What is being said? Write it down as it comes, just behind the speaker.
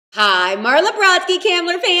Hi, Marla Brodsky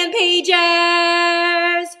Camler fan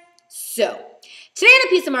pages. So, today on A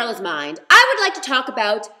Piece of Marla's Mind, I would like to talk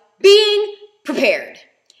about being prepared.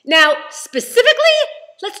 Now, specifically,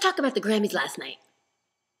 let's talk about the Grammys last night.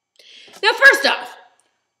 Now, first off,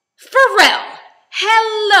 Pharrell,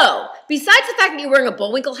 hello. Besides the fact that you're wearing a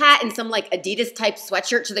Bullwinkle hat and some like Adidas type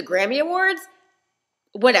sweatshirt to the Grammy Awards,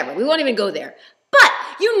 whatever, we won't even go there. But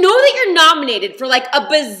you know that you're nominated for like a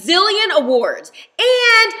bazillion awards,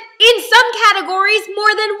 and in some categories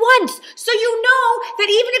more than once. So you know that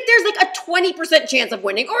even if there's like a 20% chance of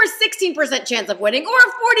winning, or a 16% chance of winning, or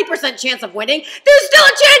a 40% chance of winning, there's still a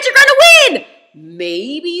chance you're gonna win.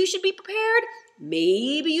 Maybe you should be prepared.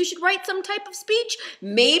 Maybe you should write some type of speech.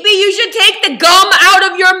 Maybe you should take the gum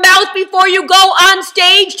out of your mouth before you go on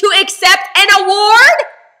stage to accept an award.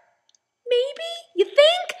 Maybe, you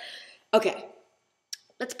think? Okay.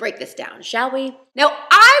 Let's break this down, shall we? Now,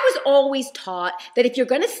 I was always taught that if you're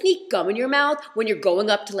gonna sneak gum in your mouth when you're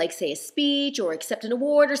going up to like say a speech or accept an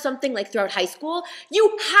award or something like throughout high school,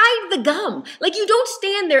 you hide the gum. Like you don't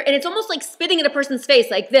stand there and it's almost like spitting in a person's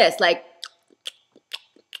face like this, like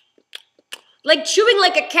chewing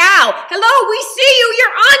like a cow. Hello, we see you,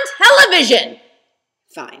 you're on television.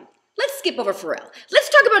 Fine, let's skip over Pharrell. Let's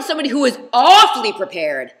talk about somebody who is awfully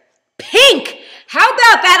prepared. Pink! How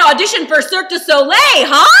about that audition for Cirque du Soleil,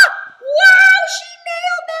 huh? Wow, she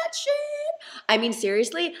nailed that shit! I mean,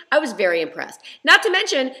 seriously, I was very impressed. Not to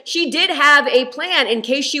mention, she did have a plan in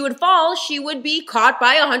case she would fall, she would be caught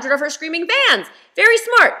by 100 of her screaming fans. Very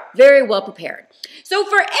smart, very well prepared. So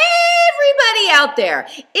for everybody out there,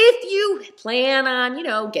 if you plan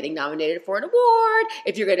on, getting nominated for an award,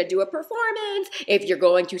 if you're going to do a performance, if you're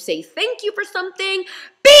going to say thank you for something,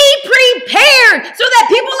 be prepared so that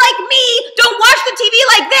people like me don't watch the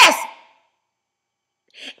TV like this.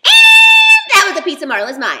 And that was A Piece of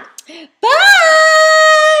Marla's Mind. Bye!